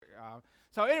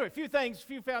So anyway,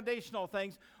 few foundational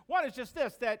things. One is just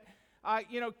this, that,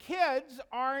 kids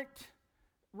aren't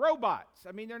robots.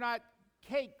 I mean, they're not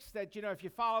cakes that, if you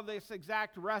follow this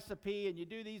exact recipe and you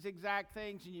do these exact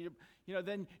things and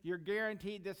then you're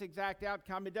guaranteed this exact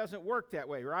outcome. It doesn't work that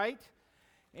way, right?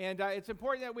 And it's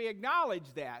important that we acknowledge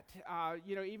that,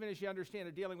 even as you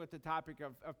understand dealing with the topic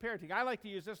of parenting. I like to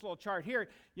use this little chart here.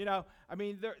 The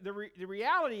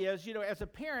reality is, as a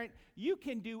parent, you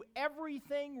can do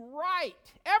everything right,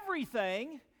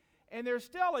 everything, and there's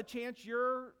still a chance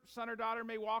your son or daughter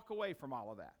may walk away from all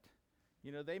of that.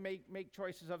 They may make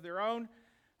choices of their own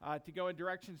to go in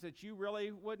directions that you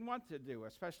really wouldn't want to do,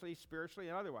 especially spiritually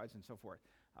and otherwise and so forth.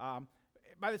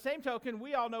 By the same token,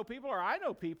 we all know people, or I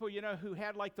know people, who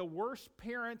had like the worst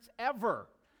parents ever,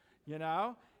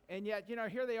 and yet,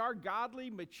 here they are, godly,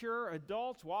 mature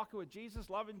adults, walking with Jesus,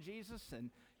 loving Jesus, and,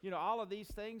 all of these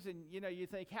things, and, you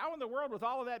think, how in the world with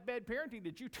all of that bad parenting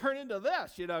did you turn into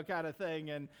this, kind of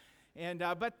thing,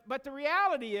 but the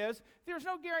reality is, there's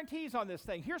no guarantees on this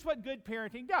thing. Here's what good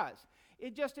parenting does.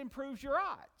 It just improves your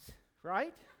odds,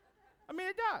 right?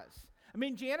 It does.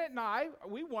 Janet and I,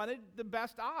 we wanted the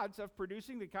best odds of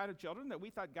producing the kind of children that we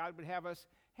thought God would have us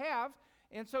have.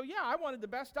 And so, I wanted the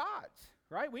best odds,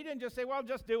 right? We didn't just say, well,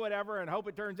 just do whatever and hope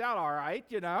it turns out all right,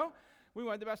 We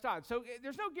wanted the best odds. So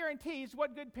there's no guarantees.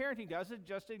 What good parenting does, it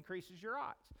just increases your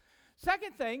odds.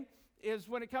 Second thing is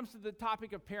when it comes to the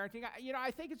topic of parenting,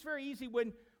 I think it's very easy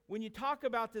when you talk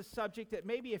about this subject that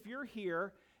maybe if you're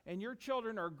here and your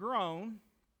children are grown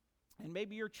and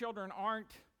maybe your children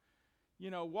aren't,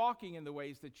 walking in the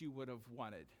ways that you would have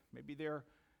wanted. Maybe they're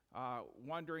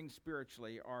wandering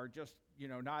spiritually or just,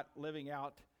 not living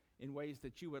out in ways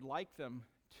that you would like them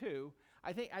to.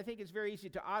 I think it's very easy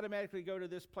to automatically go to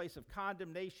this place of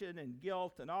condemnation and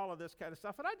guilt and all of this kind of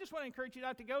stuff. And I just want to encourage you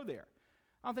not to go there.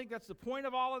 I don't think that's the point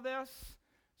of all of this,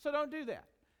 so don't do that.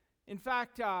 In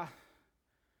fact,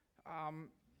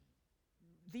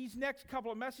 these next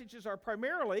couple of messages are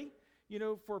primarily,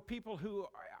 for people who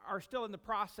are still in the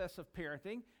process of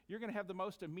parenting. You're going to have the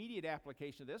most immediate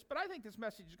application of this, but I think this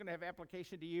message is going to have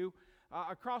application to you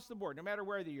across the board, no matter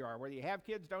where you are, whether you have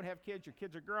kids, don't have kids, your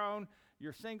kids are grown,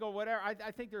 you're single, whatever.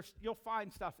 I think you'll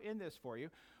find stuff in this for you,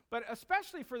 but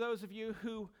especially for those of you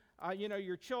who,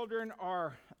 your children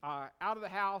are out of the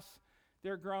house,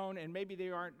 they're grown, and maybe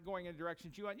they aren't going in the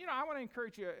directions you want. I want to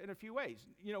encourage you in a few ways.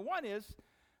 One is,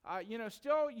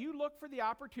 still you look for the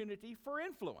opportunity for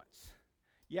influence.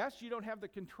 Yes, you don't have the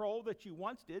control that you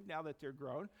once did now that they're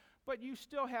grown, but you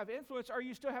still have influence, or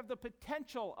you still have the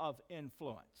potential of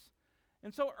influence.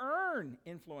 And so earn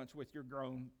influence with your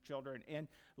grown children and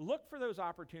look for those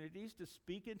opportunities to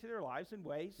speak into their lives in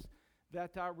ways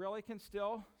that really can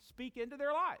still speak into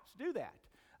their lives. Do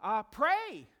that.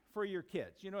 Pray for your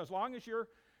kids. As long as your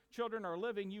children are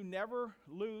living, you never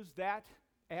lose that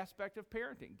aspect of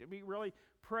parenting. To be really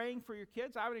praying for your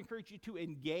kids, I would encourage you to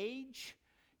engage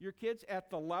your kids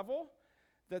at the level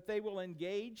that they will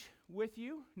engage with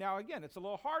you. Now, again, it's a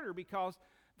little harder because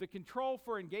the control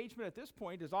for engagement at this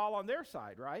point is all on their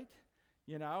side, right?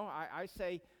 I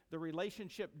say the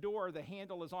relationship door, the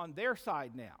handle is on their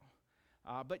side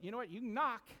now. But you know what? You can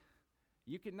knock.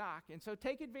 You can knock. And so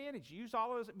take advantage. Use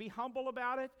all of those. Be humble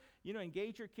about it.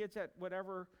 Engage your kids at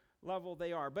whatever level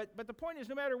they are. But the point is,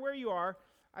 no matter where you are,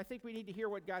 I think we need to hear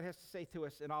what God has to say to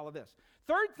us in all of this.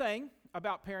 Third thing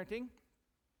about parenting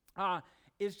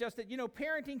is just that,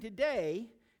 parenting today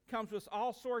comes with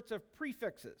all sorts of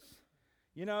prefixes.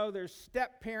 There's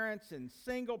step parents and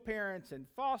single parents and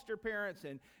foster parents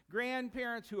and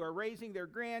grandparents who are raising their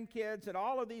grandkids and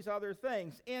all of these other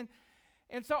things.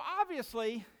 And so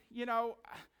obviously,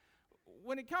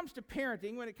 when it comes to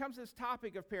parenting, when it comes to this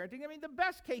topic of parenting, the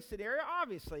best case scenario,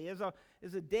 obviously, is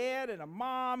a dad and a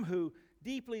mom who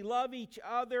deeply love each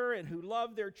other and who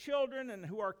love their children and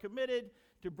who are committed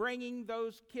to bringing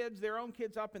those kids, their own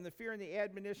kids, up in the fear and the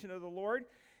admonition of the Lord.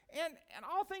 And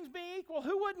all things being equal,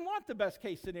 who wouldn't want the best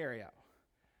case scenario?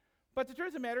 But the truth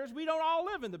of the matter is we don't all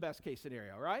live in the best case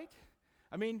scenario, right?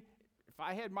 If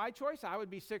I had my choice, I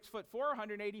would be 6'4",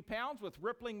 180 pounds with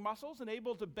rippling muscles and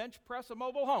able to bench press a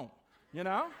mobile home,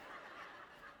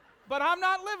 But I'm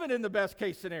not living in the best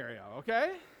case scenario,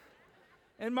 okay?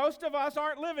 And most of us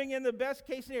aren't living in the best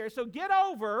case scenario. So get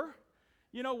over,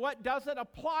 what doesn't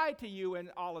apply to you in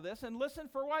all of this and listen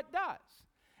for what does.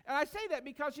 And I say that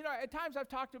because, at times I've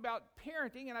talked about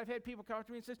parenting and I've had people come up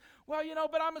to me and say, well,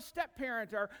 but I'm a step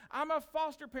parent or I'm a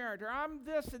foster parent or I'm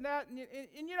this and that.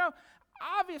 And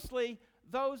obviously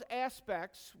those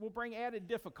aspects will bring added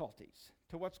difficulties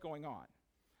to what's going on.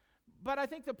 But I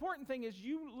think the important thing is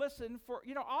you listen for,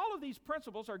 all of these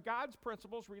principles are God's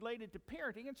principles related to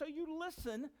parenting. And so you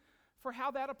listen for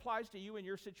how that applies to you in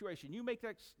your situation. You make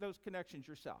those connections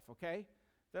yourself, okay?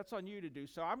 That's on you to do.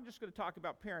 So I'm just going to talk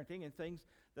about parenting and things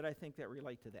that I think that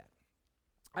relate to that.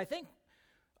 I think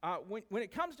when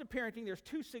it comes to parenting, there's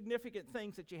two significant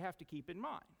things that you have to keep in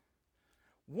mind.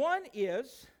 One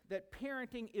is that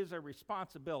parenting is a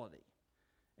responsibility.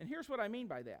 And here's what I mean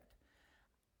by that.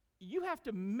 You have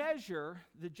to measure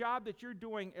the job that you're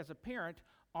doing as a parent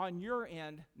on your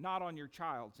end, not on your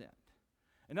child's end.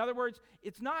 In other words,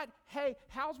 it's not, hey,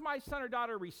 how's my son or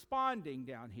daughter responding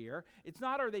down here? It's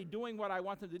not, are they doing what I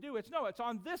want them to do? It's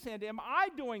on this end, am I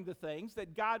doing the things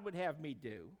that God would have me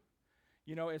do,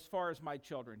 as far as my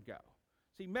children go?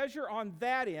 See, measure on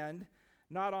that end,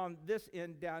 not on this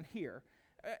end down here.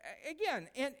 Again,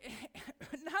 and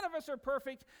none of us are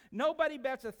perfect. Nobody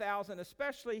bets 1,000,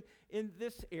 especially in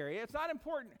this area. It's not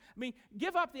important. I mean,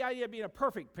 give up the idea of being a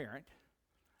perfect parent.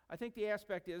 I think the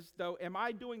aspect is, though, am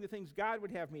I doing the things God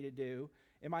would have me to do?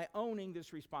 Am I owning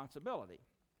this responsibility?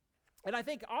 And I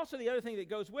think also the other thing that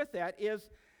goes with that is,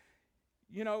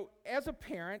 as a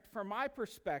parent, from my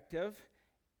perspective,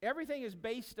 everything is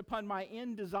based upon my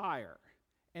end desire.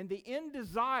 And the end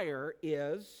desire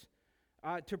is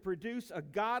to produce a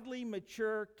godly,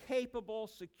 mature, capable,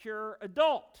 secure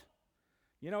adult.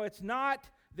 It's not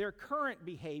their current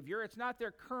behavior. It's not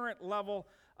their current level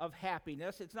of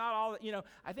happiness. It's not all,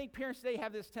 I think parents today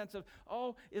have this sense of,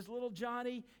 is little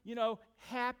Johnny,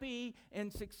 happy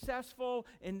and successful,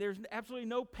 and there's absolutely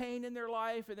no pain in their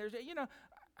life, and there's,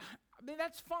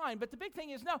 that's fine. But the big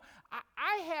thing is, no,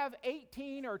 I have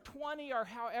 18 or 20 or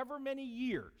however many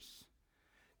years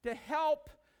to help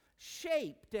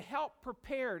shape, to help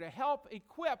prepare, to help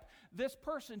equip this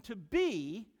person to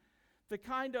be the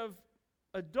kind of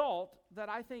adult that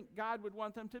I think God would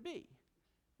want them to be.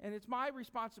 And it's my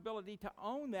responsibility to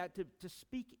own that, to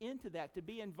speak into that, to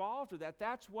be involved with that.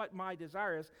 That's what my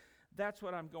desire is. That's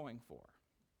what I'm going for.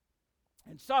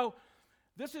 And so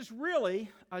this is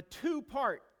really a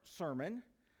two-part sermon,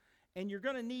 and you're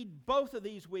going to need both of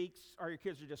these weeks, or your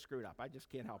kids are just screwed up. I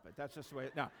just can't help it. That's just the way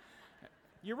no.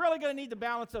 You're really going to need the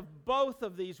balance of both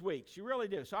of these weeks. You really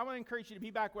do. So I want to encourage you to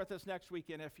be back with us next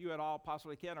weekend if you at all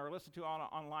possibly can, or listen to it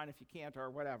online if you can't,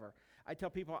 or whatever. I tell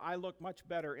people I look much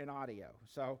better in audio.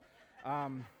 So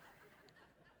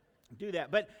do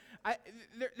that. But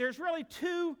there's really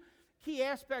two key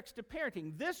aspects to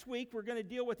parenting. This week we're going to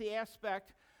deal with the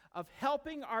aspect of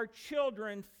helping our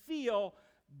children feel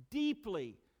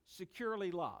deeply,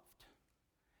 securely loved.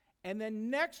 And then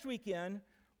next weekend,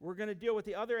 we're going to deal with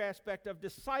the other aspect of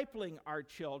discipling our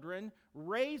children,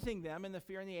 raising them in the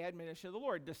fear and the admonition of the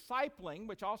Lord. Discipling,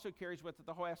 which also carries with it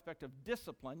the whole aspect of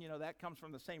discipline. That comes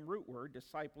from the same root word,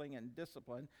 discipling and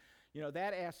discipline.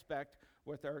 That aspect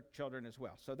with our children as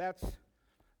well. So that's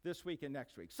this week and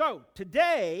next week. So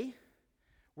today,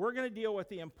 we're going to deal with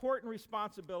the important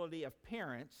responsibility of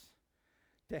parents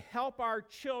to help our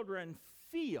children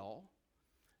feel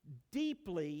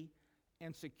deeply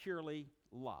and securely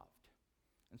loved.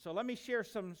 And so let me share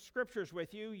some scriptures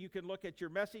with you. You can look at your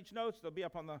message notes. They'll be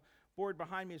up on the board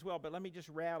behind me as well, but let me just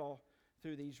rattle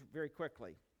through these very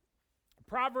quickly.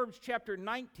 Proverbs chapter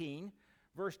 19,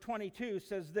 verse 22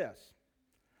 says this: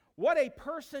 "What a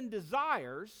person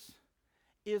desires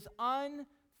is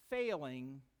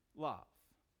unfailing love."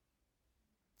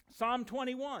 Psalm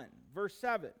 21, verse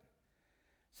 7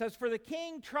 says, "For the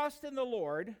king trusts in the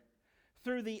Lord,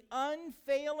 through the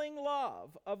unfailing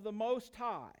love of the Most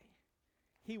High,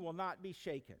 he will not be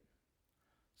shaken."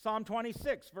 Psalm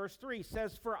 26, verse 3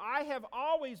 says, "For I have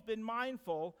always been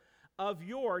mindful of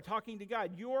talking to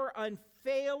God, your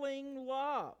unfailing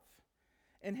love,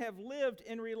 and have lived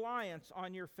in reliance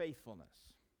on your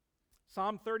faithfulness."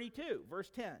 Psalm 32, verse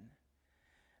 10,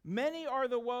 "Many are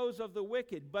the woes of the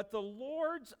wicked, but the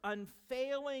Lord's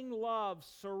unfailing love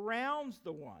surrounds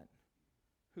the one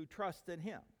who trusts in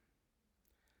him."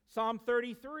 Psalm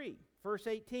 33, verse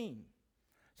 18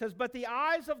 says, "But the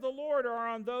eyes of the Lord are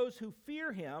on those who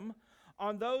fear him,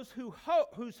 on those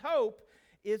whose hope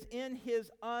is in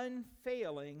his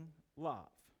unfailing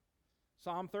love."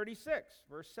 Psalm 36,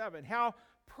 verse 7, "How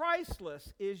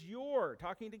priceless is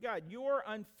talking to God, your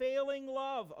unfailing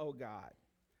love, O God.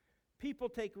 People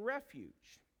take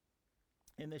refuge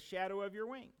in the shadow of your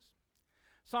wings."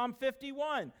 Psalm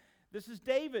 51, this is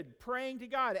David praying to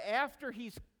God after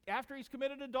he's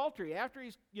committed adultery, after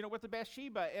he's, with the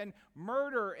Bathsheba and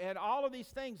murder and all of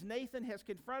these things. Nathan has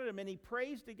confronted him, and he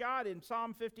prays to God in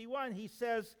Psalm 51. He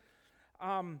says,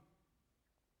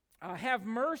 "Have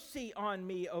mercy on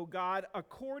me, O God,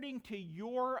 according to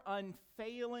your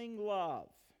unfailing love.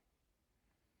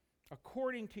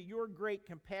 According to your great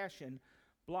compassion,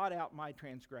 blot out my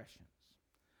transgressions."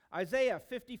 Isaiah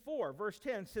 54, verse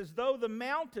 10 says, though the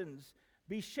mountains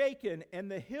be shaken and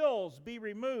the hills be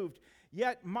removed,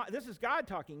 yet this is God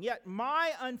talking, yet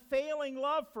my unfailing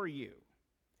love for you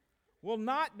will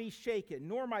not be shaken,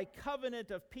 nor my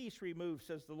covenant of peace removed,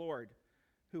 says the Lord,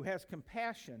 who has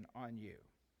compassion on you.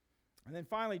 And then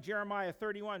finally, Jeremiah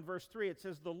 31, verse 3, it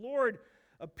says, the Lord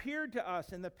appeared to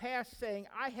us in the past, saying,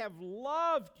 I have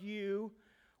loved you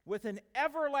with an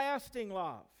everlasting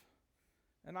love,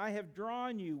 and I have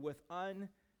drawn you with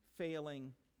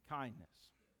unfailing kindness.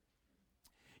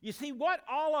 You see, what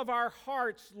all of our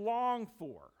hearts long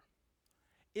for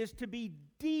is to be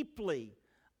deeply,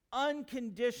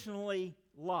 unconditionally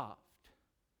loved.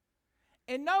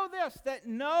 And know this, that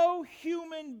no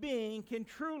human being can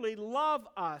truly love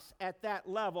us at that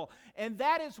level. And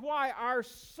that is why our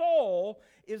soul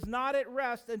is not at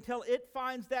rest until it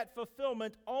finds that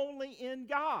fulfillment only in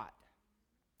God.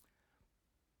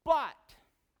 But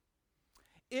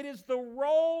it is the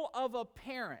role of a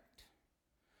parent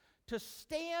to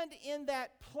stand in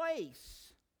that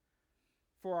place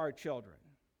for our children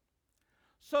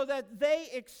so that they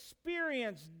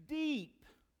experience deep,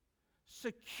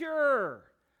 secure,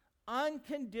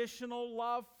 unconditional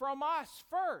love from us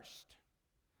first.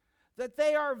 That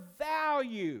they are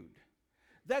valued,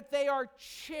 that they are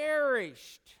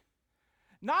cherished,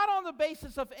 not on the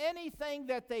basis of anything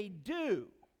that they do,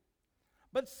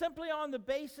 but simply on the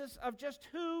basis of just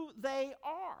who they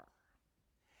are.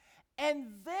 And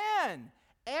then,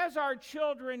 as our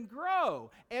children grow,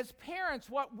 as parents,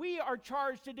 what we are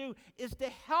charged to do is to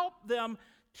help them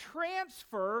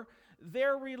transfer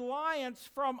their reliance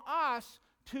from us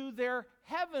to their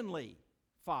heavenly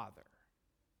Father.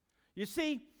 You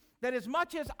see, that as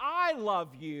much as I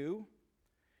love you,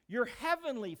 your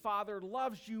heavenly Father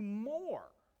loves you more.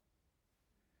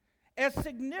 As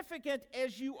significant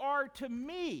as you are to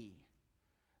me,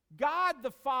 God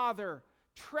the Father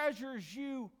treasures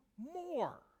you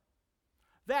more.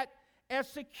 That as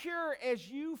secure as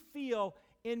you feel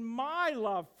in my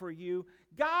love for you,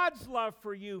 God's love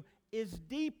for you is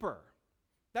deeper.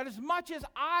 That as much as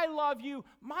I love you,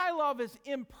 my love is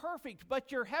imperfect,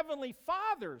 but your heavenly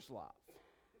Father's love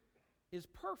is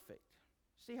perfect.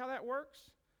 See how that works?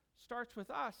 Starts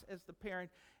with us as the parent,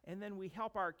 and then we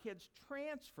help our kids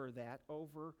transfer that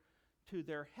over to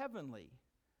their heavenly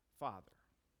Father.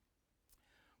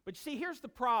 But you see, here's the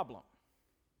problem.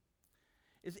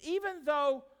 Is even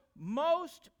though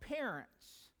most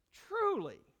parents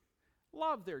truly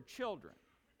love their children,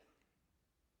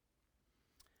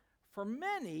 for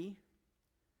many,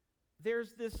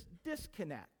 there's this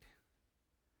disconnect.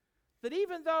 That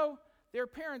even though their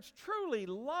parents truly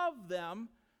love them,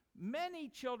 many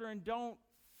children don't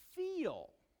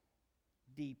feel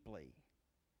deeply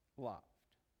loved.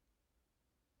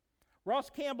 Ross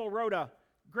Campbell wrote a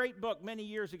great book many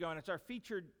years ago, and it's our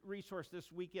featured resource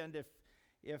this weekend if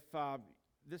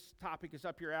this topic is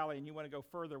up your alley and you want to go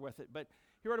further with it. But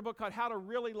he wrote a book called How to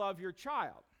Really Love Your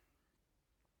Child.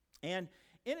 And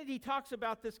in it, he talks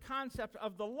about this concept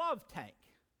of the love tank.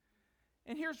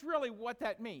 And here's really what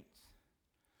that means.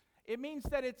 It means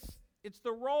that it's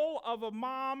the role of a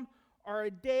mom or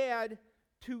a dad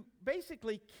to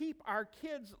basically keep our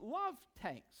kids' love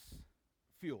tanks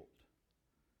fueled.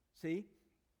 See?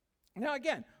 Now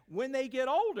again, when they get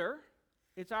older,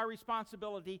 it's our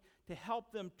responsibility to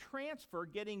help them transfer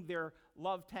getting their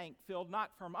love tank filled,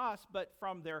 not from us, but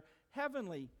from their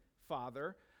heavenly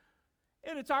Father.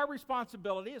 And it's our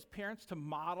responsibility as parents to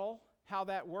model how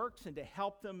that works and to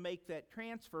help them make that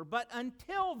transfer. But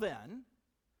until then,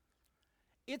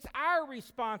 it's our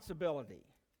responsibility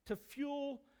to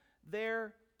fuel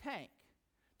their tank,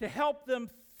 to help them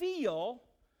feel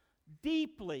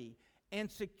deeply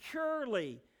and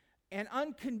securely and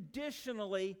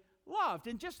unconditionally loved.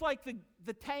 And just like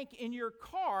the tank in your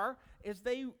car, as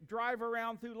they drive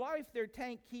around through life, their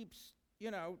tank keeps,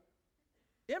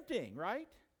 emptying, right?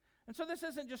 And so this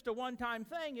isn't just a one-time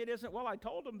thing. It isn't, well, I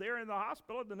told them there in the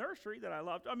hospital, at the nursery, that I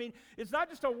loved. I mean, it's not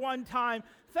just a one-time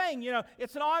thing.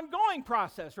 It's an ongoing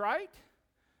process, right?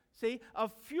 See,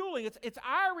 of fueling. It's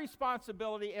our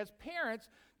responsibility as parents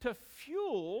to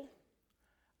fuel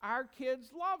our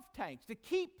kids' love tanks, to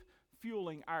keep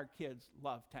fueling our kids'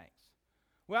 love tanks.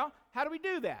 Well, how do we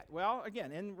do that? Well,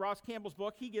 again, in Ross Campbell's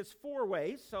book, he gives 4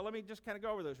 ways. So let me just kind of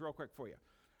go over those real quick for you.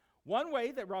 One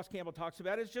way that Ross Campbell talks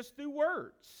about is just through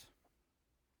words,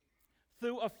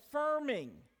 through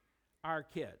affirming our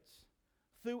kids,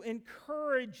 through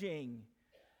encouraging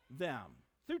them,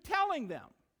 through telling them.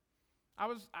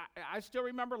 I still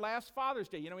remember last Father's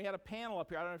Day. We had a panel up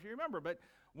here. I don't know if you remember, but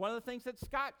one of the things that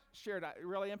Scott shared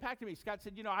really impacted me. Scott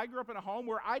said, I grew up in a home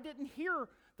where I didn't hear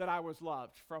that I was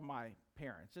loved from my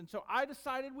parents. And so I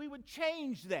decided we would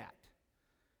change that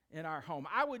in our home.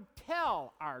 I would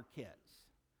tell our kids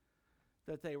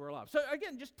that they were loved. So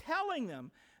again, just telling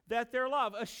them that they're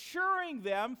loved, assuring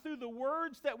them through the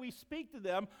words that we speak to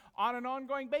them on an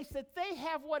ongoing basis that they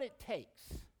have what it takes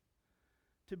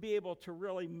to be able to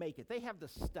really make it. They have the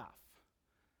stuff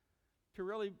to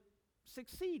really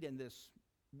succeed in this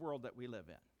world that we live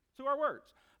in. Through our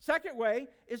words. Second way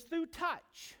is through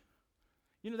touch.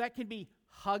 That can be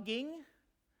hugging.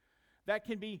 That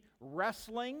can be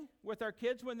wrestling with our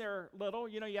kids when they're little.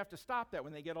 You have to stop that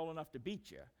when they get old enough to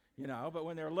beat you, but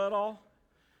when they're little,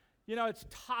 it's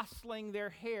tousling their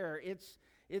hair.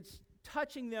 It's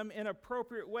touching them in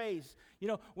appropriate ways.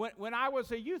 When I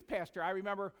was a youth pastor, I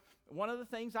remember one of the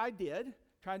things I did,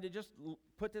 trying to just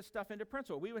put this stuff into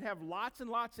principle. We would have lots and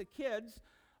lots of kids,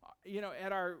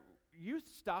 at our youth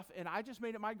stuff, and I just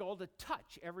made it my goal to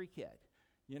touch every kid.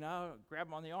 Grab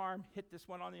them on the arm, hit this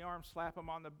one on the arm, slap them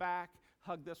on the back,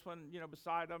 hug this one,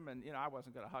 beside them, and, I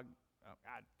wasn't going to hug.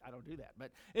 I don't do that.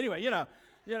 But anyway,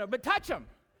 but touch them.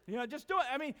 Just do it.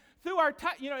 I mean, through our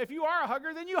touch, if you are a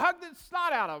hugger, then you hug the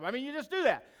snot out of them. I mean, you just do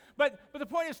that. But the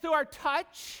point is, through our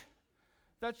touch,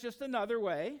 that's just another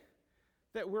way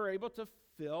that we're able to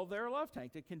fill their love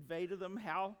tank, to convey to them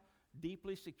how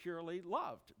deeply, securely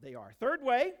loved they are. Third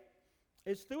way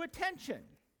is through attention.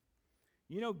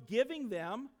 Giving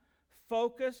them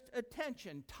focused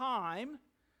attention, time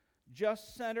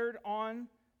just centered on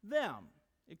them.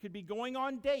 It could be going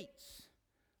on dates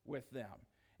with them.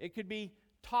 It could be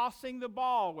tossing the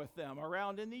ball with them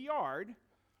around in the yard,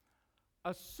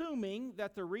 assuming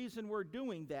that the reason we're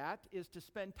doing that is to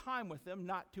spend time with them,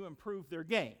 not to improve their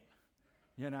game.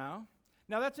 Now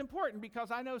that's important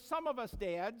because I know some of us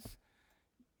dads,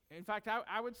 in fact,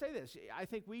 I would say this, I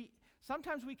think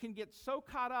sometimes we can get so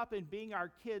caught up in being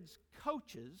our kids'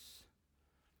 coaches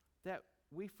that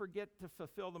we forget to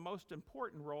fulfill the most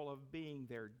important role of being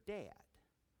their dad.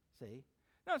 See?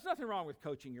 Now, there's nothing wrong with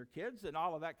coaching your kids and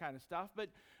all of that kind of stuff, but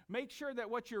make sure that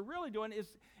what you're really doing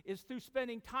is through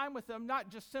spending time with them, not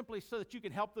just simply so that you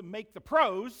can help them make the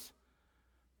pros,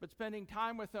 but spending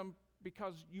time with them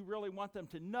because you really want them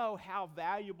to know how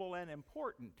valuable and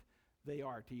important they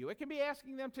are to you. It can be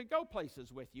asking them to go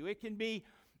places with you. It can be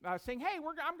saying, hey,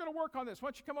 I'm going to work on this. Why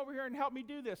don't you come over here and help me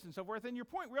do this and so forth. And your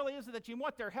point really isn't that you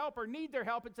want their help or need their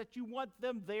help. It's that you want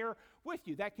them there with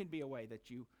you. That can be a way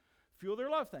that you fuel their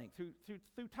love thing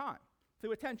through time,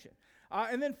 through attention.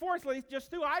 And then fourthly, just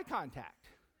through eye contact.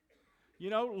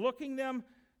 Looking them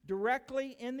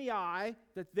directly in the eye,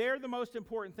 that they're the most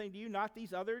important thing to you, not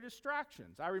these other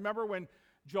distractions. I remember when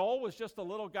Joel was just a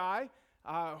little guy,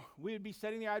 we would be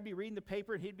sitting there, I'd be reading the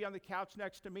paper, and he'd be on the couch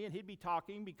next to me, and he'd be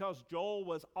talking because Joel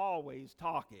was always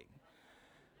talking.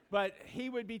 But he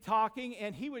would be talking,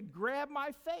 and he would grab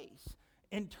my face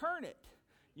and turn it,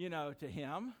 to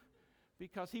him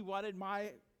because he wanted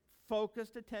my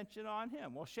focused attention on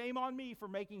him. Well, shame on me for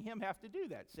making him have to do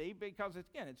that, see? Because,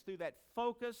 it's through that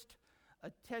focused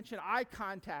attention, eye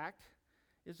contact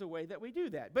is the way that we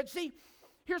do that. But see,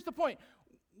 here's the point.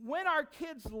 When our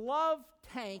kids' love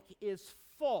tank is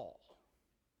full,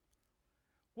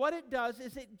 what it does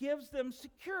is it gives them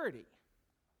security.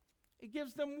 It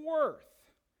gives them worth.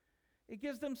 It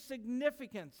gives them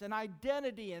significance and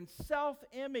identity and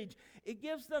self-image. It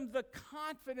gives them the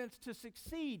confidence to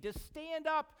succeed, to stand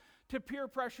up to peer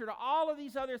pressure, to all of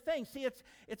these other things. See,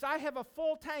 it's I have a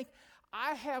full tank.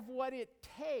 I have what it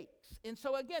takes. And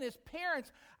so again, as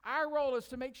parents, our role is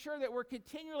to make sure that we're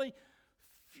continually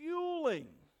fueling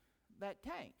that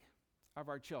tank of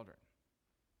our children.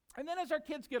 And then as our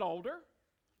kids get older,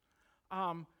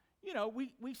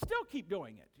 we still keep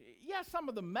doing it. Yes, some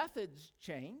of the methods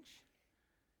change.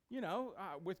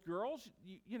 With girls,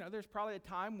 there's probably a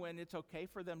time when it's okay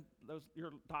for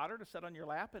your daughter to sit on your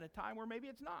lap and a time where maybe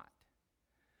it's not.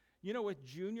 With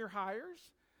junior hires,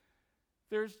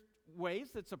 there's ways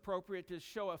that's appropriate to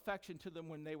show affection to them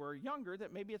when they were younger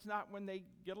that maybe it's not when they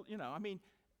get,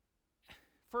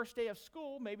 first day of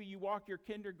school, maybe you walk your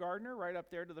kindergartner right up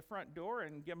there to the front door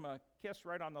and give them a kiss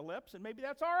right on the lips, and maybe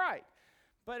that's all right.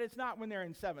 But it's not when they're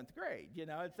in 7th grade,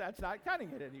 that's not cutting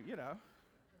it any.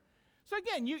 So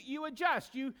again, you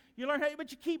adjust, you learn how,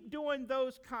 but you keep doing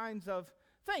those kinds of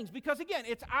things because again,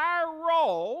 it's our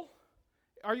role.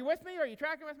 Are you with me? Are you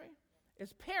tracking with me?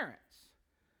 As parents,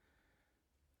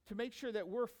 to make sure that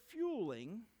we're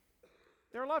fueling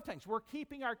their love tanks. We're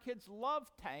keeping our kids' love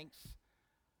tanks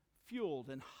fueled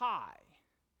and high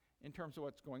in terms of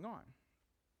what's going on.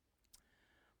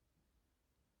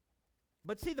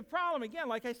 But see, the problem, again,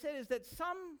 like I said, is that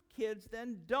some kids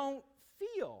then don't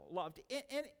feel loved.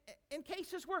 In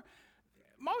cases where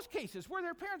most cases where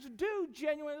their parents do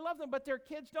genuinely love them, but their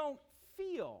kids don't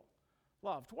feel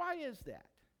loved. Why is that?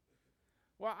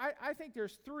 Well, I think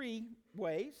there's three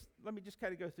ways. Let me just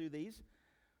kind of go through these.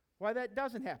 Why that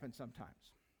doesn't happen sometimes.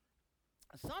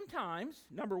 Sometimes,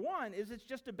 number one, is it's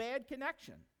just a bad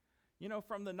connection,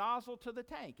 from the nozzle to the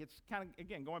tank. It's kind of,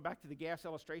 again, going back to the gas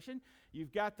illustration,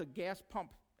 you've got the gas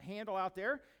pump handle out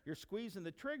there, you're squeezing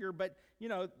the trigger, but,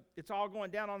 it's all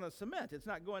going down on the cement. It's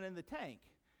not going in the tank,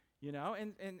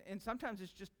 and sometimes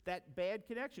it's just that bad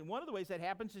connection. One of the ways that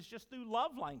happens is just through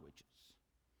love languages.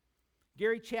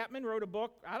 Gary Chapman wrote a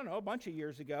book, a bunch of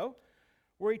years ago,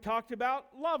 where he talked about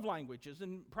love languages,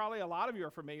 and probably a lot of you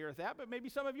are familiar with that, but maybe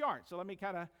some of you aren't. So let me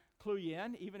kind of clue you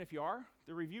in, even if you are.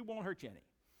 The review won't hurt you any.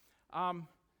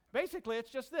 Basically,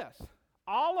 it's just this.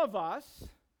 All of us,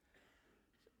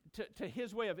 to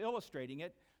his way of illustrating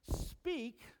it,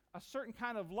 speak a certain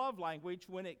kind of love language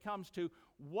when it comes to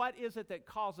what is it that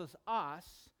causes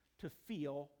us to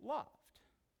feel loved.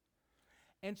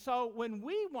 And so when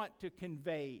we want to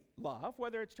convey love,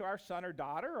 whether it's to our son or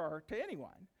daughter or to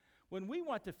anyone, when we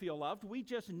want to feel loved, we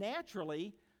just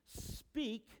naturally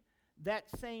speak that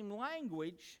same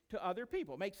language to other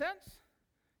people. Make sense?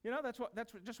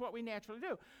 That's just what we naturally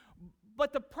do.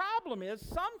 But the problem is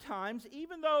sometimes,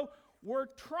 even though we're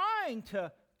trying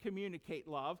to communicate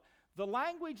love, the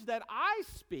language that I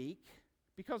speak,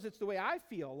 because it's the way I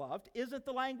feel loved, isn't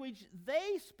the language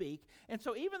they speak. And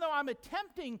so even though I'm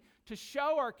attempting to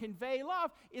show or convey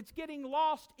love, it's getting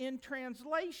lost in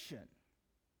translation.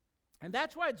 And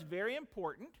that's why it's very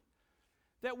important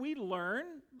that we learn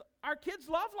our kids'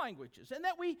 love languages and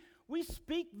that we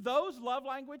speak those love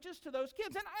languages to those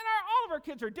kids. And all of our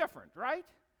kids are different, right?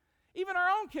 Even our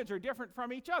own kids are different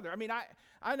from each other. I mean,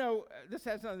 I know this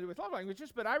has nothing to do with love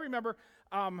languages, but I remember,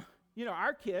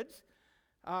 our kids,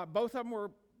 both of them were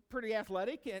pretty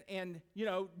athletic. And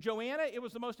Joanna, it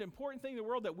was the most important thing in the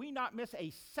world that we not miss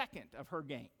a second of her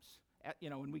games,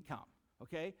 when we come,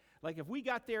 okay? Like if we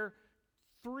got there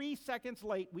 3 seconds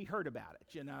late, we heard about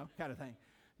it, kind of thing.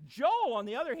 Joel, on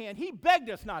the other hand, he begged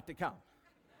us not to come.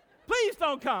 Please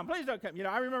don't come. Please don't come.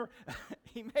 I remember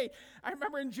I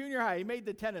remember in junior high, he made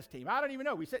the tennis team. I don't even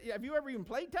know. We said, have you ever even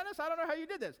played tennis? I don't know how you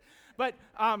did this. But,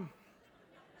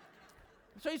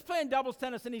 so he's playing doubles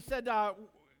tennis, and he said,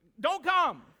 don't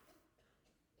come.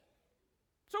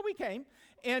 So we came,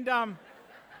 and,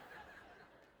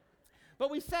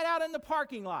 but we sat out in the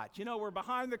parking lot. We're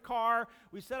behind the car.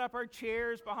 We set up our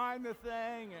chairs behind the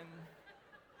thing, and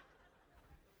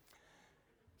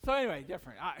so anyway,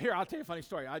 different. Here, I'll tell you a funny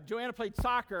story. Joanna played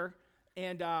soccer,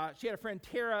 and she had a friend,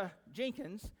 Tara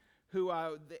Jenkins, who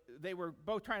they were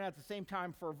both trying out at the same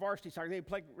time for varsity soccer. They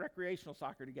played recreational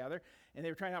soccer together, and they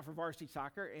were trying out for varsity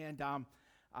soccer, and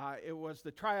it was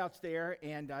the tryouts there,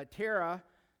 and Tara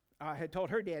had told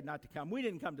her dad not to come. We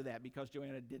didn't come to that because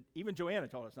Joanna did. Even Joanna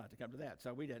told us not to come to that,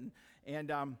 so we didn't.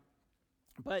 And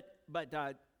but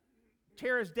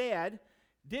Tara's dad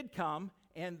did come,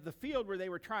 and the field where they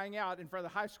were trying out in front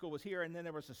of the high school was here, and then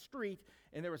there was a street,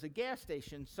 and there was a gas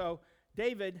station. So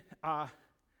David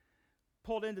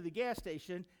pulled into the gas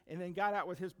station and then got out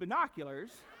with his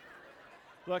binoculars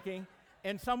looking,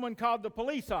 and someone called the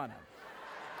police on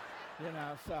him.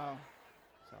 So.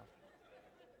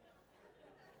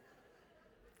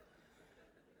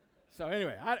 So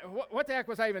anyway, what the heck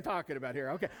was I even talking about here?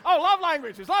 Okay. Oh, love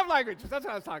languages. That's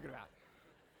what I was talking about.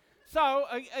 So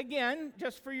again,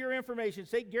 just for your information's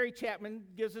sake, Gary Chapman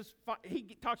gives us,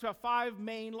 he talks about 5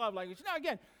 main love languages. Now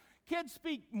again, kids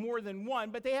speak more than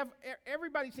one, but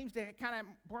everybody seems to kind of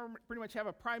pretty much have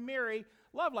a primary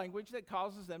love language that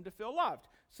causes them to feel loved.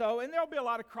 So, and there'll be a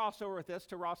lot of crossover with this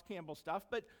to Ross Campbell stuff,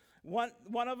 but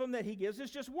one of them that he gives is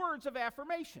just words of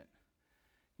affirmation.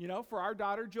 For our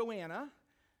daughter Joanna,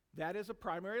 that is a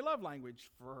primary love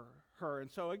language for her. And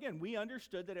so again, we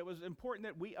understood that it was important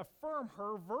that we affirm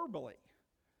her verbally.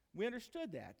 We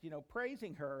understood that,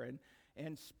 praising her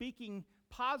and speaking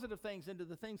positive things into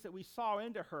the things that we saw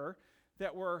into her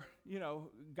that were,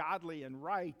 godly and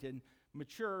right and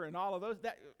mature and all of those.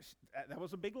 That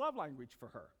was a big love language for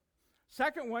her.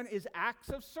 Second one is acts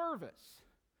of service.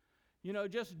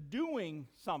 Just doing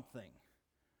something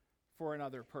for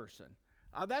another person.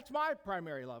 That's my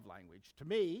primary love language. To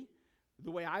me,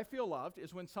 the way I feel loved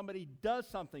is when somebody does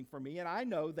something for me and I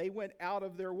know they went out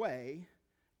of their way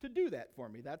to do that for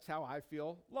me. That's how I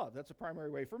feel loved. That's a primary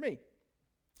way for me.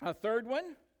 A third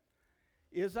one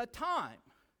is a time,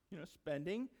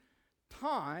 spending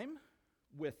time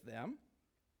with them.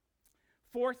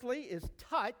 Fourthly is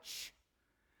touch.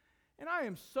 And I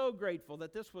am so grateful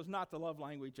that this was not the love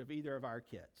language of either of our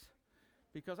kids.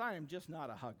 because I am just not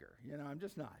a hugger. I'm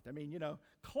just not. I mean,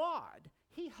 Claude,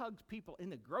 he hugs people in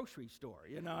the grocery store.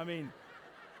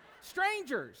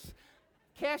 Strangers,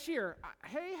 cashier,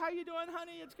 hey, how you doing,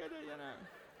 honey? It's good to,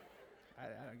 I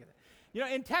don't get it.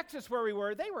 In Texas where we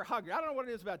were, they were huggers. I don't know what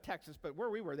it is about Texas, but where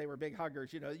we were, they were big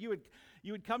huggers. You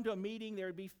would come to a meeting, there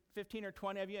would be 15 or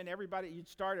 20 of you, and everybody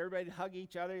would hug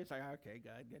each other. It's like, okay,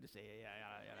 good to see you,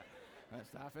 that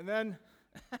stuff. And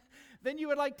then you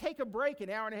would take a break an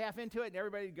hour and a half into it, and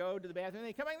everybody would go to the bathroom, and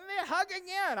they come back, and they hug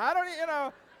again.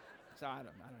 So I don't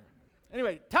know.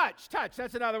 Anyway, touch,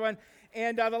 that's another one.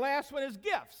 And the last one is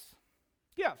gifts.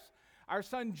 Our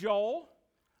son Joel,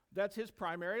 that's his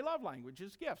primary love language,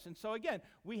 is gifts. And so again,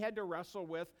 we had to wrestle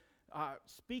with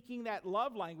speaking that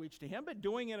love language to him, but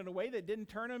doing it in a way that didn't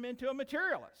turn him into a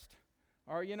materialist.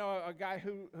 Or, a guy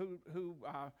who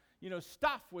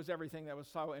stuff was everything that was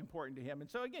so important to him. And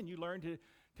so again, you learn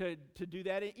to do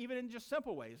that even in just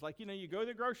simple ways. Like, you go to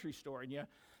the grocery store and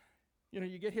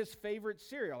you get his favorite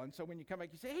cereal. And so when you come back,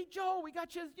 you say, hey, Joel, we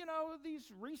got you,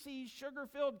 these Reese's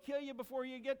sugar-filled kill you before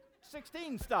you get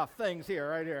 16 stuff things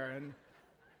right here. And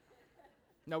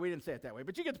no, we didn't say it that way,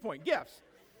 but you get the point. Gifts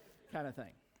kind of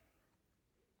thing.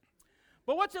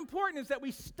 But what's important is that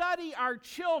we study our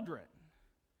children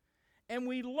and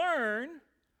we learn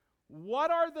what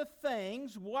are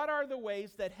the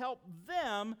ways that help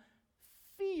them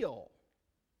feel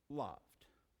loved.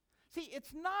 See,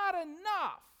 it's not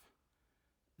enough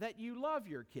that you love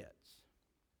your kids.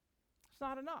 It's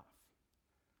not enough.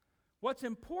 What's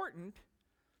important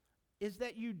is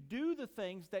that you do the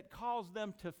things that cause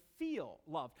them to feel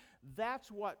loved.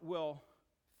 That's what will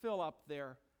fill up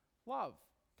their love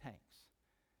tanks.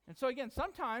 And so again,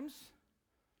 sometimes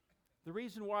the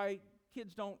reason why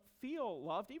kids don't feel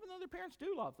loved, even though their parents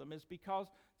do love them, is because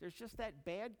there's just that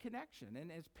bad connection.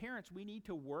 And as parents, we need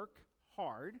to work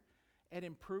hard at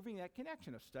improving that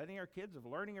connection, of studying our kids, of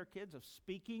learning our kids, of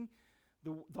speaking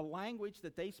the language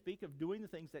that they speak, of doing the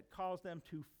things that cause them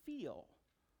to feel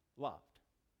loved.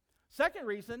 Second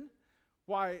reason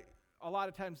why a lot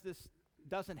of times this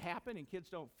doesn't happen and kids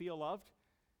don't feel loved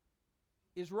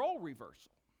is role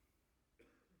reversal.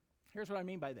 Here's what I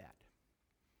mean by that.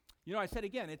 I said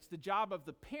again, it's the job of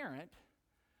the parent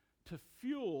to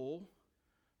fuel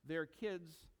their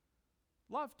kids'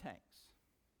 love tanks.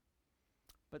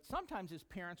 But sometimes as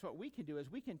parents, what we can do is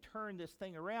we can turn this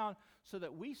thing around so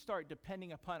that we start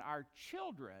depending upon our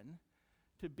children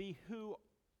to be who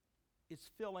is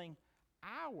filling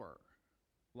our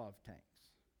love tanks.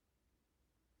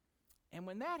 And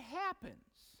when that happens,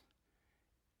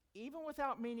 even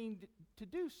without meaning to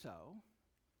do so,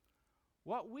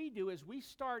 what we do is we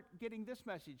start getting this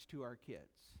message to our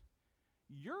kids.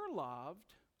 You're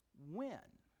loved when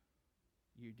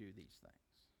you do these things.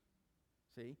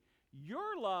 See?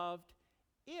 You're loved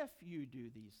if you do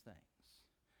these things.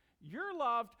 You're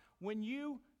loved when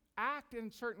you act in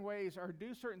certain ways or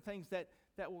do certain things that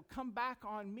will come back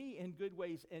on me in good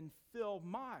ways and fill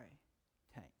my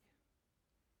tank.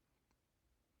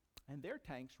 And their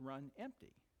tanks run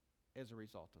empty as a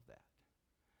result of that.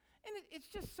 And it's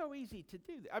just so easy to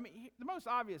do that. I mean, the most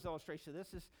obvious illustration of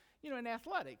this is, in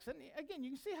athletics. And again,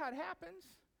 you can see how it happens.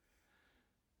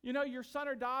 Your son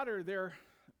or daughter, they're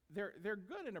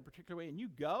good in a particular way, and you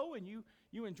go and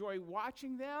you enjoy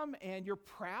watching them, and you're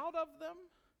proud of them.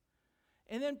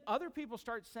 And then other people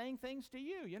start saying things to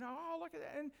you. Oh, look at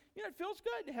that. And, it feels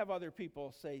good to have other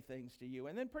people say things to you.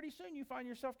 And then pretty soon you find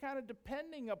yourself kind of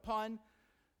depending upon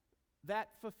that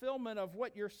fulfillment of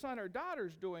what your son or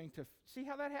daughter's doing to see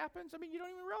how that happens. I mean, you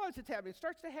don't even realize it's happening. It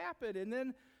starts to happen, and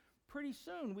then pretty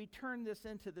soon we turn this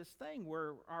into this thing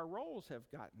where our roles have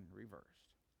gotten reversed.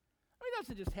 I mean, it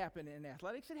doesn't just happen in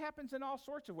athletics. It happens in all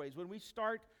sorts of ways when we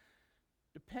start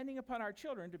depending upon our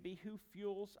children to be who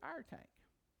fuels our tank.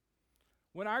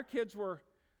 When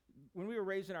we were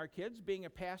raising our kids, being a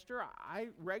pastor, I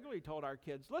regularly told our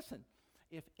kids, listen,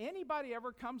 if anybody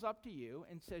ever comes up to you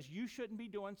and says you shouldn't be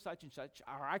doing such and such,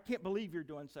 or I can't believe you're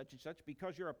doing such and such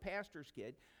because you're a pastor's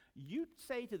kid, you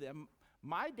say to them,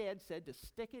 my dad said to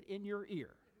stick it in your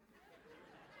ear.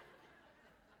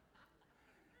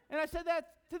 And I said that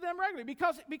to them regularly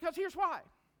because here's why.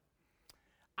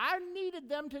 I needed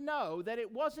them to know that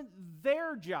it wasn't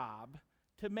their job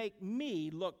to make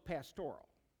me look pastoral.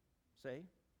 See?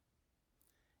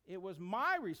 It was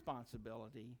my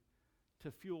responsibility to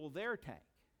fuel their tank,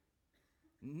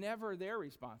 never their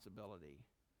responsibility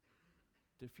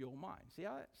to fuel mine. See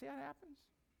how it happens?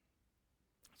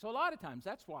 So a lot of times,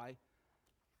 that's why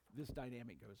this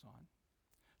dynamic goes on.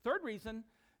 Third reason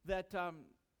that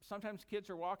sometimes kids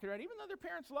are walking around, even though their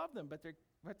parents love them, but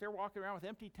they're walking around with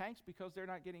empty tanks because they're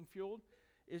not getting fueled,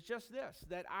 is just this,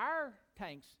 that our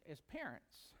tanks as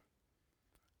parents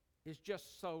is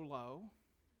just so low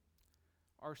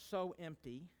or so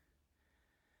empty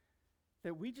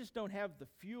that we just don't have the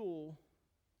fuel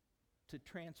to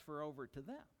transfer over to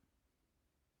them.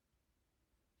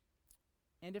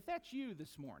 And if that's you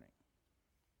this morning,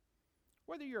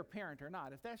 whether you're a parent or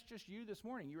not, if that's just you this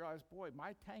morning, you realize, boy,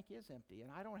 my tank is empty and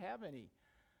I don't have any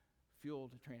fuel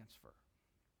to transfer.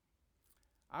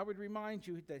 I would remind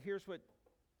you that here's what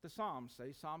the Psalms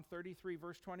say, Psalm 33,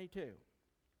 verse 22.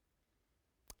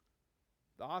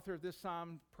 The author of this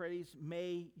psalm prays,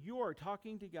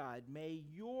 talking to God, may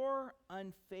your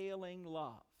unfailing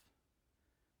love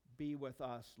be with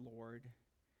us, Lord,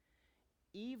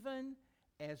 even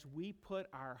as we put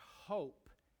our hope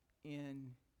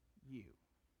in you.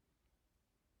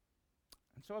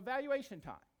 And so evaluation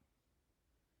time.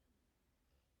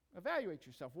 Evaluate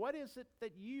yourself. What is it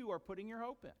that you are putting your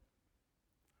hope in?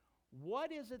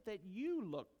 What is it that you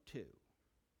look to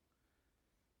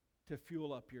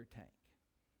fuel up your tank?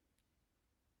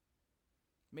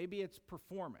 Maybe it's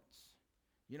performance.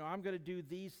 I'm going to do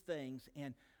these things,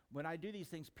 and when I do these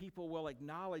things, people will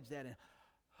acknowledge that, and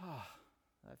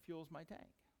that fuels my tank.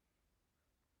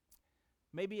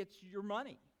 Maybe it's your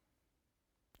money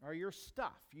or your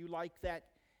stuff. You like that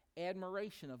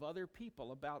admiration of other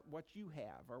people about what you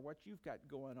have or what you've got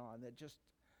going on that just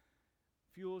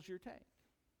fuels your tank.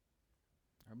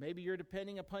 Or maybe you're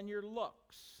depending upon your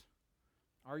looks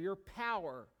or your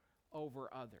power over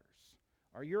others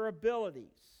or your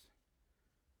abilities.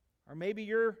 Or maybe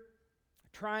you're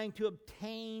trying to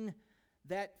obtain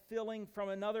that feeling from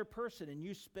another person and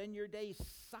you spend your day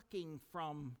sucking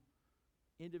from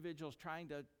individuals trying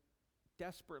to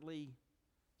desperately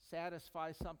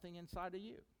satisfy something inside of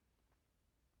you.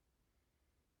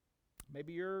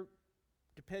 Maybe you're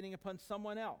depending upon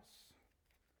someone else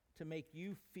to make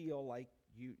you feel like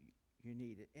you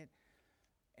need it.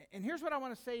 And here's what I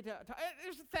want to say to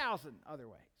there's 1,000 other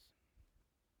ways.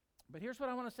 But here's what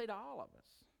I want to say to all of us.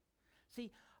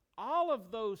 See, all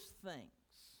of those things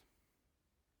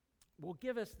will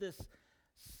give us this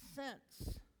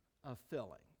sense of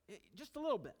filling. Just a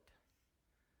little bit.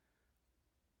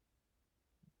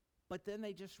 But then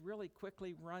they just really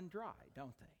quickly run dry,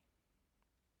 don't they?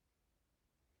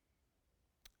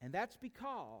 And that's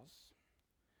because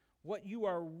what you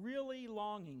are really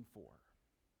longing for,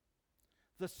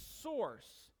 the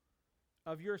source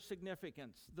of your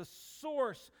significance, the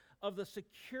source of the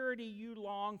security you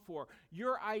long for,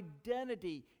 your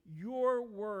identity, your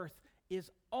worth is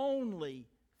only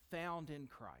found in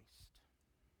Christ.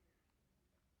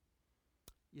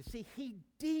 You see, He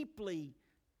deeply,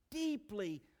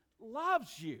 deeply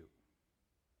loves you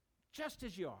just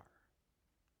as you are.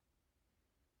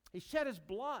 He shed His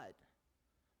blood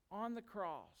on the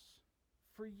cross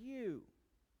for you.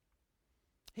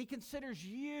 He considers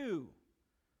you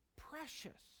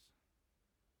precious.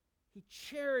 He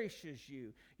cherishes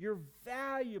you. You're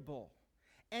valuable.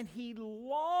 And He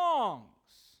longs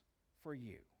for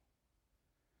you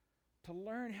to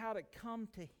learn how to come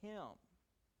to Him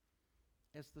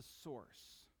as the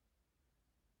source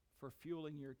for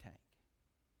fueling your tank.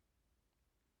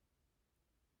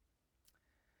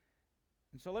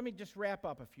 And so let me just wrap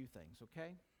up a few things,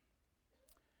 okay?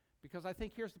 Because I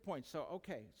think here's the point. So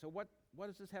what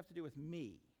does this have to do with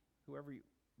me, whoever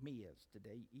me is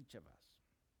today, each of us?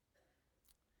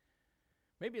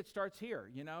 Maybe it starts here,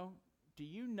 Do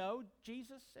you know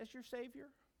Jesus as your Savior?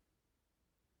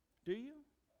 Do you?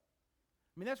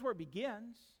 I mean, that's where it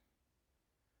begins.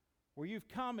 Where you've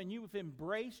come and you've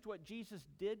embraced what Jesus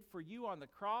did for you on the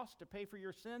cross to pay for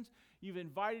your sins. You've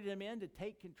invited Him in to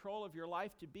take control of your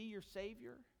life, to be your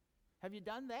Savior. Have you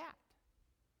done that?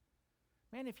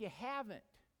 Man, if you haven't,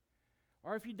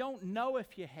 or if you don't know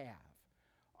if you have,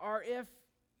 or if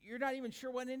you're not even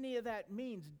sure what any of that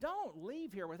means, don't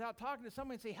leave here without talking to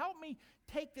someone and say, help me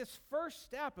take this first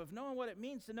step of knowing what it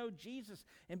means to know Jesus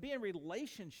and be in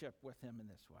relationship with Him in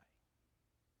this way.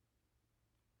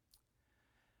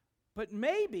 But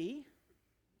maybe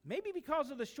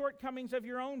because of the shortcomings of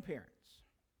your own parents,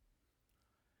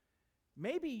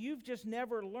 maybe you've just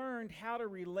never learned how to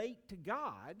relate to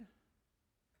God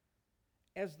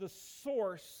as the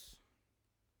source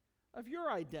of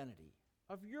your identity,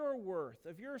 of your worth,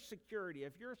 of your security,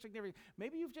 of your significance.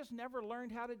 Maybe you've just never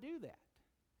learned how to do that.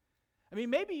 I mean,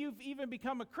 maybe you've even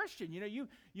become a Christian.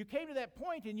 You came to that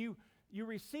point and you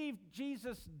received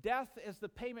Jesus' death as the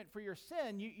payment for your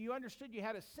sin. You understood you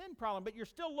had a sin problem, but you're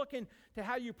still looking to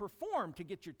how you perform to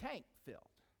get your tank filled.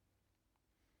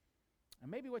 And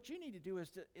maybe what you need to do is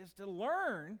to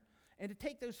learn and to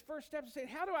take those first steps and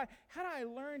say, how do I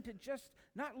learn to just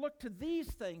not look to these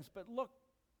things, but look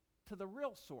to the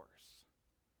real source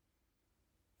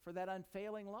for that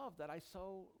unfailing love that I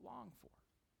so long for.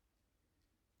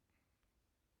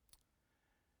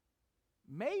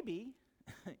 Maybe,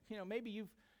 maybe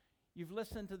you've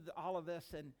listened to all of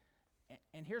this,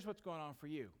 and here's what's going on for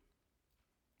you.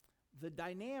 The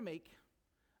dynamic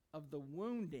of the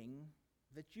wounding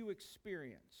that you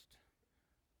experienced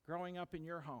growing up in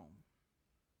your home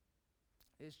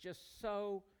is just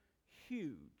so huge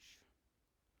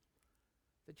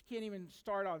that you can't even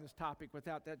start on this topic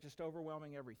without that just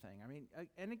overwhelming everything. I mean,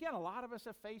 and again, a lot of us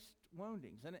have faced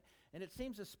woundings, and it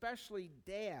seems especially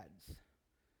dads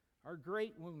are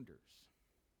great wounders.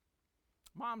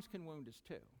 Moms can wound us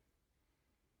too,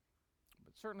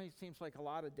 but certainly it seems like a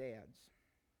lot of dads.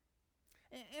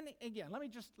 And again, let me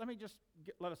just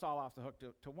let us all off the hook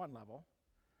to one level.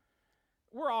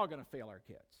 We're all going to fail our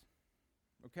kids,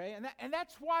 okay? And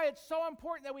that's why it's so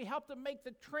important that we help them make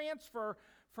the transfer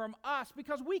from us,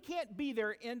 because we can't be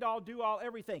their end-all, do-all,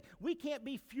 everything. We can't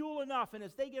be fuel enough, and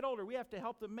as they get older, we have to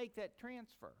help them make that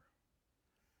transfer.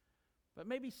 But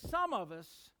maybe some of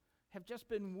us have just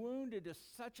been wounded to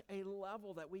such a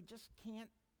level that we just can't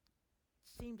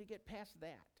seem to get past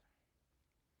that.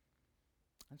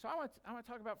 And so I want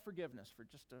to talk about forgiveness for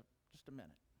just a minute.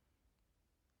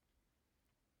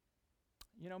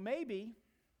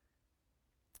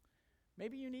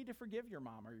 Maybe you need to forgive your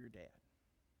mom or your dad.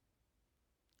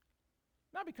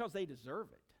 Not because they deserve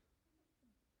it.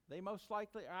 They most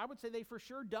likely, I would say they for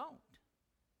sure don't.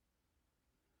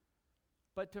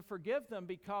 But to forgive them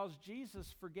because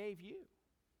Jesus forgave you.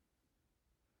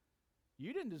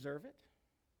 You didn't deserve it.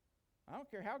 I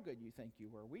don't care how good you think you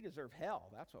were. We deserve hell.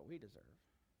 That's what we deserve.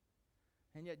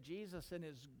 And yet Jesus, in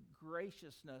his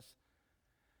graciousness,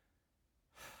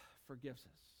 forgives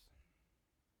us.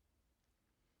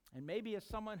 And maybe as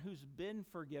someone who's been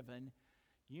forgiven,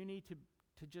 you need to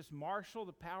just marshal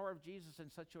the power of Jesus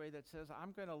in such a way that says,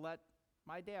 I'm going to let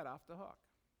my dad off the hook.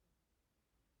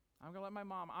 I'm going to let my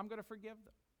mom, I'm going to forgive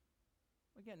them.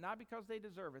 Again, not because they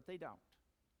deserve it, they don't.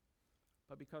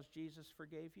 But because Jesus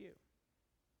forgave you.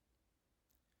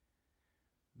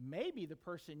 Maybe the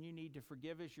person you need to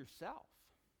forgive is yourself,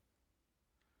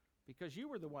 because you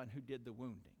were the one who did the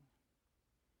wounding.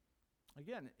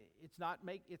 Again, it's not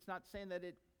saying that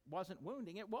it wasn't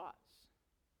wounding, it was.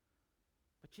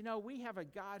 But we have a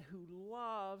God who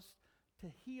loves to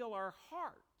heal our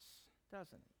hearts,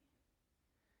 doesn't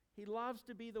he? He loves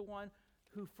to be the one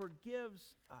who forgives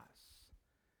us.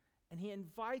 And he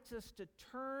invites us to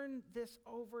turn this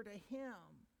over to him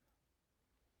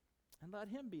and let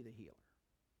him be the healer.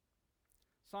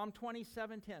 Psalm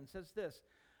 27:10 says this,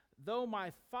 though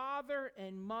my father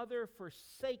and mother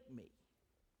forsake me,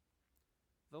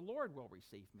 the Lord will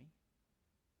receive me.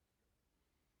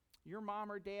 Your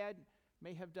mom or dad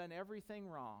may have done everything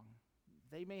wrong.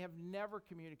 They may have never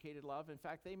communicated love. In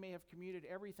fact, they may have communicated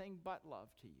everything but love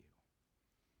to you.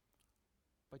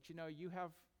 But you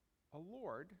have a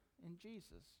Lord in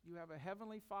Jesus. You have a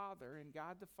heavenly Father in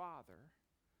God the Father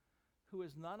who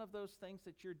is none of those things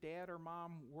that your dad or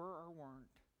mom were or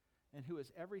weren't, and who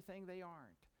is everything they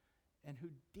aren't, and who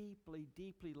deeply,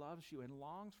 deeply loves you and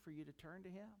longs for you to turn to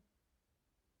him.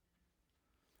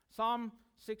 Psalm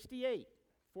 68,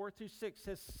 4-6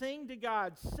 says, sing to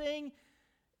God, sing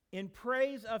in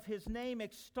praise of his name,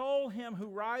 extol him who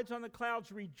rides on the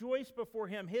clouds, rejoice before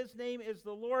him. His name is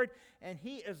the Lord, and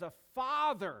he is a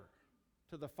father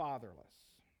to the fatherless.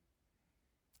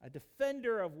 A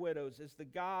defender of widows is the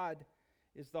God,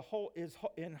 is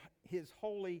in his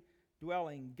holy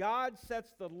dwelling. God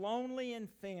sets the lonely in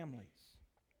families,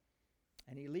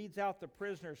 and he leads out the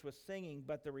prisoners with singing,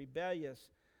 but the rebellious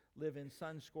live in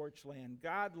sun-scorched land.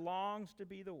 God longs to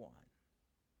be the one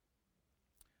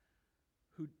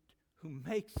who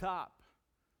makes up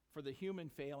for the human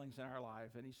failings in our life,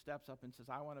 and he steps up and says,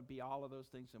 I want to be all of those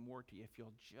things and more to you if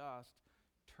you'll just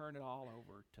turn it all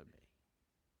over to me.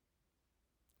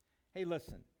 Hey,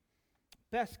 listen,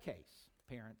 best case,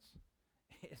 parents,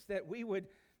 is that we would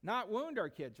not wound our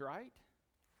kids, right?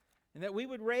 And that we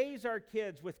would raise our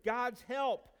kids with God's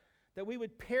help, that we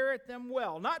would parent them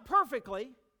well. Not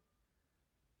perfectly,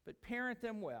 but parent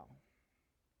them well.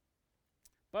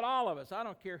 But all of us, I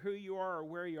don't care who you are or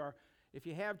where you are, if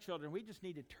you have children, we just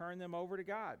need to turn them over to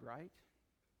God, right?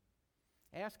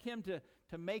 Ask him to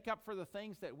make up for the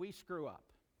things that we screw up.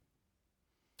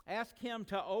 Ask him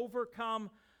to overcome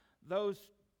those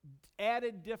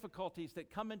added difficulties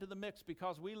that come into the mix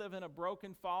because we live in a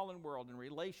broken, fallen world and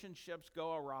relationships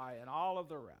go awry and all of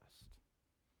the rest.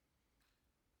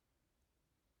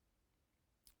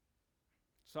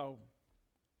 So,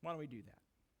 why don't we do that?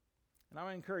 And I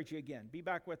want to encourage you again, be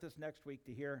back with us next week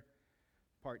to hear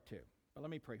part 2. But let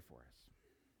me pray for us.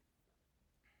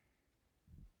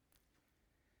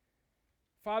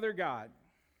 Father God,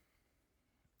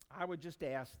 I would just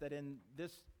ask that in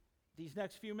these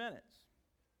next few minutes,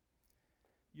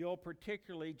 you'll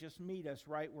particularly just meet us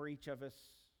right where each of us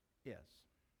is.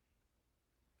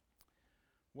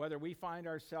 Whether we find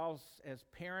ourselves as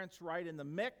parents right in the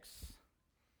mix,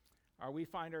 or we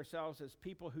find ourselves as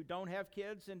people who don't have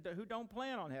kids and who don't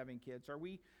plan on having kids, or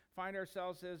we find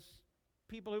ourselves as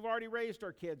people who've already raised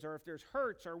our kids, or if there's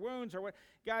hurts or wounds or what,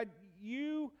 God,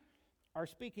 you are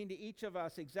speaking to each of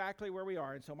us exactly where we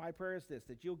are. And so my prayer is this,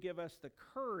 that you'll give us the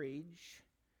courage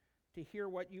to hear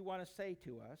what you want to say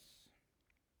to us,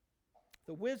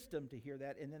 the wisdom to hear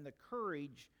that, and then the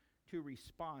courage to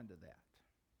respond to that.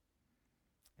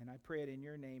 And I pray it in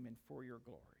your name and for your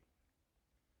glory.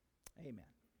 Amen.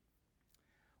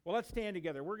 Well, let's stand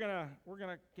together. We're gonna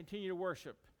continue to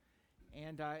worship.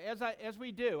 And as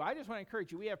we do, I just want to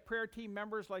encourage you. We have prayer team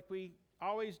members like we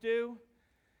always do.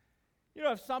 You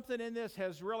know, if something in this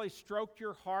has really stroked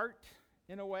your heart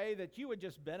in a way that you would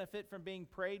just benefit from being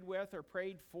prayed with or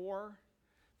prayed for,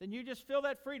 then you just feel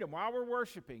that freedom. While we're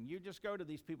worshiping, you just go to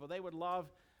these people. They would love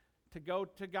to go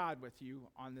to God with you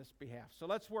on this behalf. So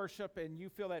let's worship, and you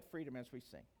feel that freedom as we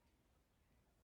sing.